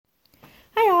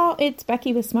it's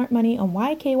Becky with Smart Money on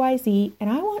YKYZ, and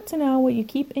I want to know what you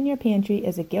keep in your pantry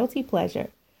as a guilty pleasure.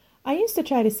 I used to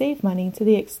try to save money to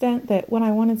the extent that when I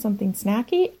wanted something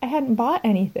snacky, I hadn't bought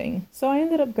anything, so I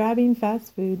ended up grabbing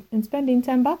fast food and spending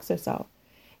 $10 or so.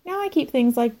 Now I keep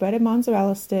things like breaded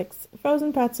mozzarella sticks,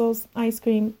 frozen pretzels, ice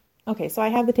cream. Okay, so I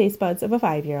have the taste buds of a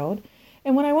 5-year-old,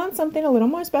 and when I want something a little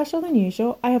more special than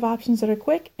usual, I have options that are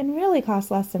quick and really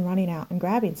cost less than running out and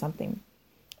grabbing something.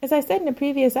 As I said in a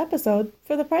previous episode,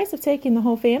 for the price of taking the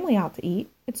whole family out to eat,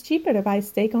 it's cheaper to buy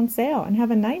steak on sale and have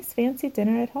a nice fancy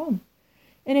dinner at home.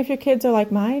 And if your kids are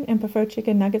like mine and prefer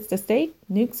chicken nuggets to steak,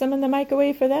 nuke some in the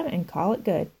microwave for them and call it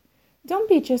good. Don't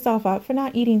beat yourself up for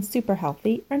not eating super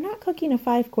healthy or not cooking a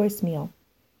 5-course meal.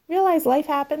 Realize life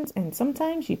happens and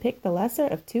sometimes you pick the lesser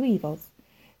of two evils.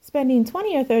 Spending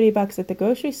 $20 or $30 at the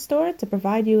grocery store to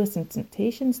provide you with some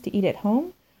temptations to eat at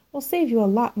home will save you a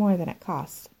lot more than it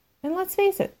costs. And let's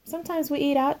face it, sometimes we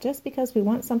eat out just because we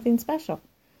want something special.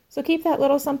 So keep that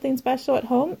little something special at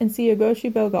home and see your grocery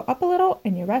bill go up a little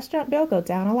and your restaurant bill go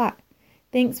down a lot.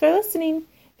 Thanks for listening.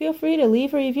 Feel free to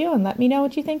leave a review and let me know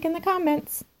what you think in the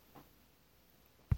comments.